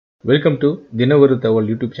Welcome to Dinaoruthagaval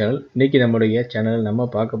YouTube channel. இன்னைக்கு நம்மளுடைய channel நம்ம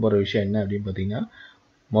பார்க்க போற விஷயம் என்ன அப்படின்னு பார்த்தீங்கன்னா,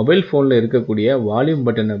 மொபைல் ஃபோன்ல இருக்கக்கூடிய வால்யூம்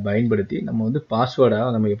பட்டனை பயன்படுத்தி நம்ம பாஸ்வேர்டா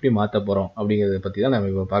நம்ம எப்படி மாற்ற போறோம் அப்படிங்கிறத பற்றி தான்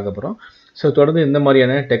நம்ம இப்போ பார்க்க போறோம். ஸோ தொடர்ந்து இந்த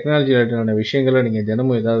மாதிரியான டெக்னாலஜி ரிலேட்டடான விஷயங்களை நீங்கள்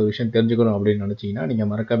தினமும் ஏதாவது விஷயம் தெரிஞ்சுக்கணும் அப்படின்னு நினச்சிங்கன்னா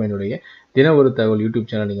நீங்கள் மறக்காம என்னுடைய Dinaoruthagaval யூடியூப்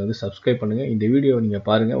சேனல் நீங்கள் சப்ஸ்கிரைப் பண்ணுங்கள். இந்த வீடியோவை நீங்கள்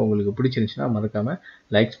பாருங்கள், உங்களுக்கு பிடிச்சிருந்துச்சுன்னா மறக்காம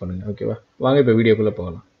லைக்ஸ் பண்ணுங்கள். ஓகேவா, வாங்க இப்போ வீடியோக்குள்ளே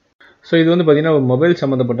போகலாம். ஸோ இது பார்த்தீங்கன்னா ஒரு மொபைல்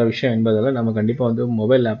சம்மந்தப்பட்ட விஷயம் என்பதால் நம்ம கண்டிப்பாக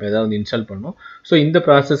மொபைல் ஆப் ஏதாவது இன்ஸ்டால் பண்ணணும். ஸோ இந்த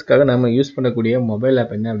ப்ராசஸ்க்காக நம்ம யூஸ் பண்ணக்கூடிய மொபைல்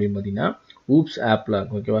ஆப் என்ன அப்படின்னு பார்த்தீங்கன்னா ஊப்ஸ் ஆப்பில்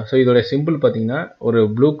இருக்கும். ஓகேவா, ஸோ இதோட சிம்பிள் பார்த்தீங்கன்னா ஒரு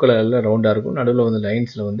ப்ளூ கலரில் ரவுண்டாக இருக்கும், நடுவில்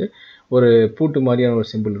லைன்ஸில் ஒரு பூட்டு மாதிரியான ஒரு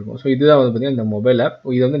சிம்பிள் இருக்கும். ஸோ இதுதான் பார்த்தீங்கன்னா இந்த மொபைல் ஆப்.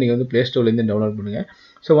 இதை நீங்கள் ப்ளே ஸ்டோர்லேருந்து டவுன்லோட் பண்ணுங்கள்.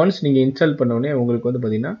 ஸோ ஒன்ஸ் நீங்கள் இன்ஸ்டால் பண்ணோடனே உங்களுக்கு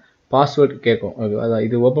பார்த்தீங்கன்னா பாஸ்வேர்ட் கேட்கும். அதான்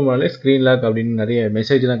இது ஓப்பன் பண்ணாலே ஸ்க்ரீன் லாக் அப்படின்னு நிறைய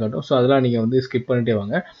மெசேஜ்லாம் காட்டும். ஸோ அதெல்லாம் நீங்கள் ஸ்கிப் பண்ணிட்டே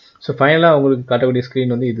வாங்க. ஸோ ஃபைனலாக உங்களுக்கு காட்டக்கூடிய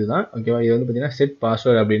ஸ்க்ரீன் இதுதான். ஓகேவா, இது பார்த்தீங்கன்னா செட்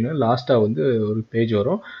பாஸ்வேர்ட் அப்படின்னு லாஸ்ட்டாக ஒரு பேஜ்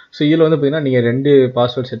வரும். ஸோ இதில் பார்த்தீங்கன்னா நீங்கள் 2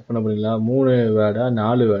 பாஸ்வேர்ட் செட் பண்ண போறீங்களா, 3 வேர்டா,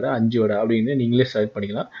 4 வேர்டா, 5 வேர்டா அப்படின்னு நீங்களே செலக்ட்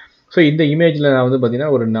பண்ணிக்கலாம். ஸோ இந்த இமேஜில் நான் பார்த்தீங்கன்னா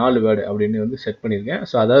ஒரு 4 வேர்டு அப்படின்னு செட் பண்ணியிருக்கேன்.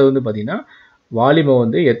 ஸோ அதாவது பார்த்தீங்கன்னா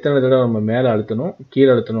வால்யூமை எத்தனை தடவை நம்ம மேலே அழுத்தணும் கீழே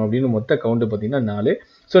அழுத்தணும் அப்படின்னு மொத்த கவுண்ட் பார்த்தீங்கன்னா 4.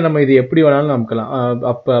 ஸோ நம்ம இது எப்படி வேணாலும் அமுக்கலாம்.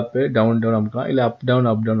 அப்பு டவுன் அமுக்கலாம், இல்லை அப் டவுன்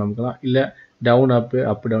அமுக்கலாம், இல்லை டவுன் அப்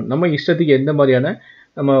டவுன் நம்ம இஷ்டத்துக்கு எந்த மாதிரியான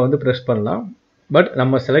நம்ம ப்ரெஸ் பண்ணலாம். பட்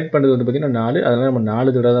நம்ம செலக்ட் பண்ணுறது பார்த்தீங்கன்னா 4, அதனால் நம்ம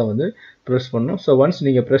 4 தடவை தான் ப்ரெஸ் பண்ணணும். ஸோ ஒன்ஸ்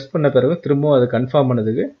நீங்கள் ப்ரெஸ் பண்ண பிறகு திரும்பவும் அதை கன்ஃபார்ம்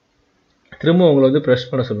பண்ணதுக்கு திரும்ப உங்களை ப்ரெஸ்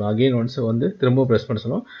பண்ண சொல்லணும். அகெயின் ஒன்ஸ் திரும்பவும் ப்ரெஸ் பண்ண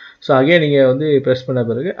சொல்லணும். ஸோ அகெயின் நீங்கள் ப்ரெஸ் பண்ண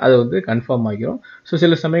பிறகு அது கன்ஃபார்ம் ஆகிரும். ஸோ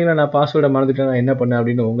சில சமயங்களில் நான் பாஸ்வேர்டை மறந்துட்டேன், நான் என்ன பண்ணேன்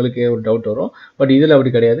அப்படின்னு உங்களுக்கே ஒரு டவுட் வரும். பட் இதில்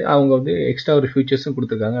அப்படி கிடையாது. அவங்க எக்ஸ்ட்ரா ஒரு ஃபீச்சர்ஸும்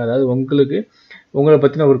கொடுத்துருக்காங்க. அதாவது உங்களை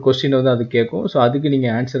பற்றின ஒரு கொஸ்டின் அது கேட்கும். ஸோ அதுக்கு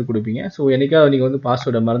நீங்கள் ஆன்சர் கொடுப்பீங்க. ஸோ என்னைக்காவது நீங்கள்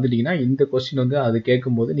பாஸ்வேர்டை மறந்துட்டீங்கன்னா இந்த கொஸ்டின் அது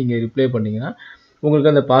கேட்கும்போது நீங்கள் ரிப்ளை பண்ணிங்கன்னா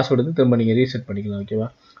உங்களுக்கு அந்த பாஸ்வேர்டு திரும்ப நீங்கள் ரீசெட் பண்ணிக்கலாம். ஓகேவா,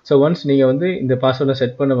 ஸோ ஒன்ஸ் நீங்கள் இந்த பாஸ்வேர்டை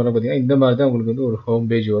செட் பண்ண பார்த்தீங்கன்னா இந்த மாதிரி தான் உங்களுக்கு ஒரு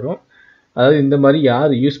ஹோம் பேஜ் வரும். அதாவது இந்த மாதிரி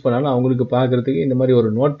யார் யூஸ் பண்ணாலும் அவங்களுக்கு பார்க்குறதுக்கு இந்த மாதிரி ஒரு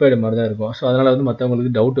நோட் பேடு மாதிரி தான் இருக்கும். ஸோ அதனால்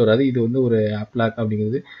மற்றவங்களுக்கு டவுட் வராது. இது ஒரு ஆப் லாக்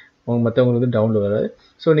அப்படிங்கிறது மற்றவங்களுக்கு டவுன்லோட் வராது.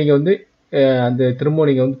 ஸோ நீங்கள் அந்த திரும்ப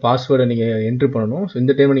நீங்கள் பாஸ்வேர்டை நீங்கள் என்ட்ரு பண்ணணும். ஸோ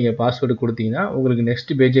இந்த டைமில் நீங்கள் பாஸ்வேர்டு கொடுத்தீங்கன்னா உங்களுக்கு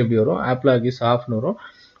நெக்ஸ்ட் பேஜ் எப்படி வரும், ஆப் லாக் இஸ் ஆஃப்னு வரும்.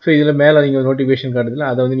 ஸோ இதில் மேலே நீங்கள் நோட்டிஃபிகேஷன் காட்டுறதுல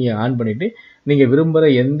அதை நீங்கள் ஆன் பண்ணிவிட்டு நீங்கள் விரும்புகிற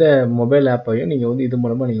எந்த மொபைல் ஆப்பையும் நீங்கள் இது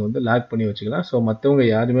மூலமாக நீங்கள் லாக் பண்ணி வச்சுக்கலாம். ஸோ மற்றவங்க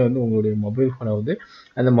யாருமே உங்களுடைய மொபைல் ஃபோனை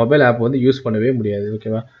அந்த மொபைல் ஆப்பை யூஸ் பண்ணவே முடியாது.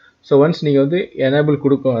 ஓகேவா, ஸோ ஒன்ஸ் நீங்கள் எனேபிள்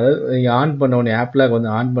கொடுக்கும், அதாவது நீங்கள் ஆன் பண்ண உடனே ஆப் லாக்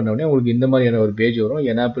ஆன் பண்ண உடனே உங்களுக்கு இந்த மாதிரியான ஒரு பேஜ் வரும்.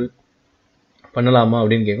 எனேபிள் பண்ணலாமா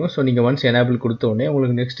அப்படின்னு கேட்கும். ஸோ நீங்கள் ஒன்ஸ் எனேபிள் கொடுத்த உடனே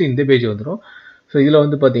உங்களுக்கு நெக்ஸ்ட் இந்த பேஜ் வந்துடும். ஸோ இதில்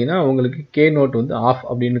பார்த்தீங்கன்னா உங்களுக்கு கே நோட் ஆஃப்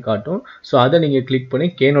அப்படின்னு காட்டும். ஸோ அதை நீங்கள் கிளிக் பண்ணி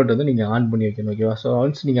கே நோட் நீங்கள் ஆன் பண்ணி வைக்கணும். ஓகேவா, ஸோ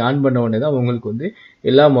ஒன்ஸ் நீங்கள் ஆன் பண்ண உடனே தான் உங்களுக்கு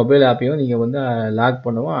எல்லா மொபைல் ஆப்பையும் நீங்கள் லாக்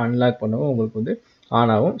பண்ணவும் அன்லாக் பண்ணவும் உங்களுக்கு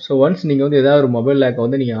ஆன் ஆகும். ஸோ ஒன்ஸ் நீங்கள் ஏதாவது ஒரு மொபைல்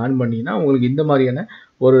லாக்கை நீங்கள் ஆன் பண்ணிங்கன்னா உங்களுக்கு இந்த மாதிரியான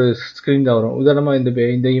ஒரு ஸ்க்ரீன் தான் வரும். உதாரணமாக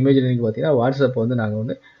இந்த இமேஜில் நீங்கள் பார்த்தீங்கன்னா வாட்ஸ்அப்பை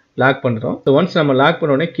நாங்கள் லாக் பண்ணுறோம். ஸோ ஒன்ஸ் நம்ம லாக்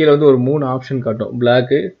பண்ண உடனே கீழே ஒரு 3 ஆப்ஷன் காட்டும்.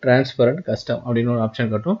 பிளாக், டிரான்ஸ்பரண்ட், கஸ்டம் அப்படின்னு ஒரு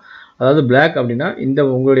ஆப்ஷன் காட்டும். அதாவது பிளாக் அப்படின்னா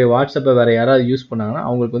உங்களுடைய வாட்ஸ்அப்பை வேறு யாராவது யூஸ் பண்ணாங்கன்னா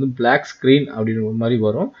அவங்களுக்கு பிளாக் ஸ்க்ரீன் அப்படின்னு ஒரு மாதிரி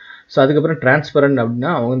வரும். ஸோ அதுக்கப்புறம் டிரான்ஸ்பரண்ட்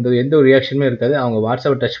அப்படின்னா அவங்க எந்த ஒரு ரியாக்ஷனுமே இருக்காது. அவங்க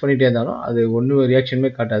வாட்ஸ்அப்பை டச் பண்ணிகிட்டே இருந்தாலும் அது ஒன்றும்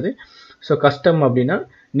ரியாக்ஷனுமே காட்டாது. ஸோ கஸ்டம் அப்படின்னா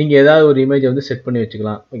நீங்கள் ஏதாவது ஒரு இமேஜை செட் பண்ணி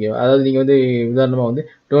வச்சுக்கலாம். ஓகேவா, அதாவது நீங்கள் உதாரணமாக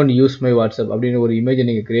டோன்ட் யூஸ் மை வாட்ஸ்அப் அப்படின்னு ஒரு இமேஜை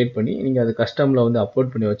நீங்கள் கிரியேட் பண்ணி நீங்கள் அது கஸ்டமில்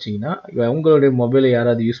அப்லோட் பண்ணி வச்சிங்கன்னா உங்களுடைய மொபைலை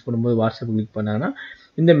யாராவது யூஸ் பண்ணும்போது வாட்ஸ்அப் கிளிக் பண்ணாங்கன்னா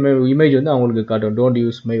இந்த இமேஜ் அவங்களுக்கு காட்டும், டோன்ட்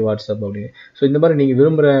யூஸ் மை வாட்ஸ்அப் அப்படின்னு. ஸோ இந்த மாதிரி நீங்கள்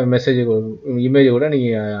விரும்புகிற இமேஜை கூட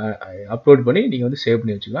நீங்கள் அப்லோட் பண்ணி நீங்கள் சேவ்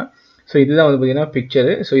பண்ணி வச்சுக்கலாம். ஸோ இதுதான் பார்த்தீங்கன்னா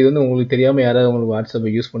பிக்சரு. ஸோ இது உங்களுக்கு தெரியாமல் யாராவது உங்களுக்கு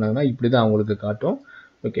வாட்ஸ்அப்பை யூஸ் பண்ணாங்கன்னா இப்படி தான் அவங்களுக்கு காட்டும்.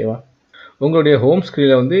 ஓகேவா, உங்களுடைய ஹோம்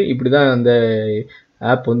ஸ்க்ரீனில் இப்படி தான் அந்த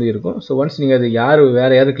ஆப் இருக்கும். ஸோ ஒன்ஸ் நீங்கள் அது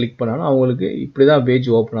வேறு யார் கிளிக் பண்ணாலும் அவங்களுக்கு இப்படி தான் பேஜ்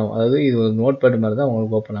ஓப்பன் ஆகும். அதாவது இது ஒரு நோட் பேட் மாதிரி தான்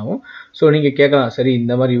அவங்களுக்கு ஓப்பன் ஆகும். ஸோ நீங்கள் கேட்கலாம், சரி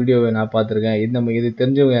இந்த மாதிரி வீடியோவை நான் பார்த்துருக்கேன், இது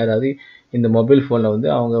தெரிஞ்சவங்க யாராவது இந்த மொபைல் ஃபோனில்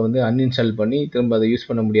அவங்க அன்இன்ஸ்டால் பண்ணி திரும்ப அதை யூஸ்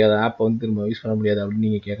பண்ண முடியாத ஆப்பை திரும்ப யூஸ் பண்ண முடியாது அப்படின்னு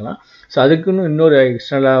நீங்கள் கேட்கலாம். ஸோ அதுக்குன்னு இன்னொரு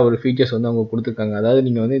எக்ஸ்ட்ரலாக ஒரு ஃபீச்சர்ஸ் அவங்க கொடுத்துருக்காங்க. அதாவது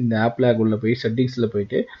நீங்கள் இந்த ஆப் லாக் உள்ள போய் செட்டிங்ஸில்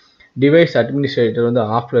போயிட்டு டிவைஸ்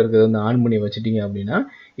அட்மினிஸ்ட்ரேட்டர் ஆஃபில் இருக்கிறது ஆன் பண்ணி வச்சுட்டீங்க அப்படின்னா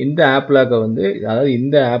இந்த ஆப் லாக்கை அதாவது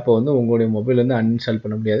இந்த ஆப்பை உங்களுடைய மொபைல் அன்இன்ஸ்டால்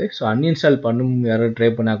பண்ண முடியாது. ஸோ அன்இன்ஸ்டால் பண்ணும் யாராவது ட்ரை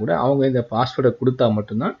பண்ணால் கூட அவங்க இந்த பாஸ்வேர்டை கொடுத்தா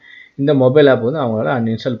மட்டும்தான் இந்த மொபைல் ஆப் அவங்களால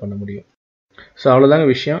அன்இன்ஸ்டால் பண்ண முடியும். ஸோ அவ்வளோதாங்க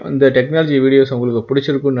விஷயம். இந்த டெக்னாலஜி வீடியோஸ் உங்களுக்கு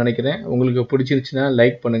பிடிச்சிருக்குன்னு நினைக்கிறேன். உங்களுக்கு பிடிச்சிருச்சுன்னா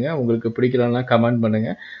லைக் பண்ணுங்கள், உங்களுக்கு பிடிக்கலன்னா கமெண்ட்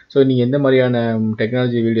பண்ணுங்கள். ஸோ நீங்கள் எந்த மாதிரியான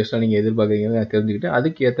டெக்னாலஜி வீடியோஸ்லாம் நீங்கள் எதிர்பார்க்குறீங்கன்னு நான் தெரிஞ்சுக்கிட்டு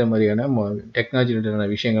அதுக்கு ஏற்ற மாதிரியான டெக்னாலஜி ரிலேட்டடான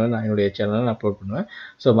விஷயங்களை நான் என்னுடைய சேனலில் அப்லோட் பண்ணுவேன்.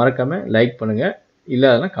 ஸோ மறக்காமல் லைக் பண்ணுங்கள்,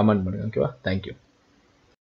 இல்லாதனா கமெண்ட் பண்ணுங்கள். ஓகேவா, தேங்க்யூ.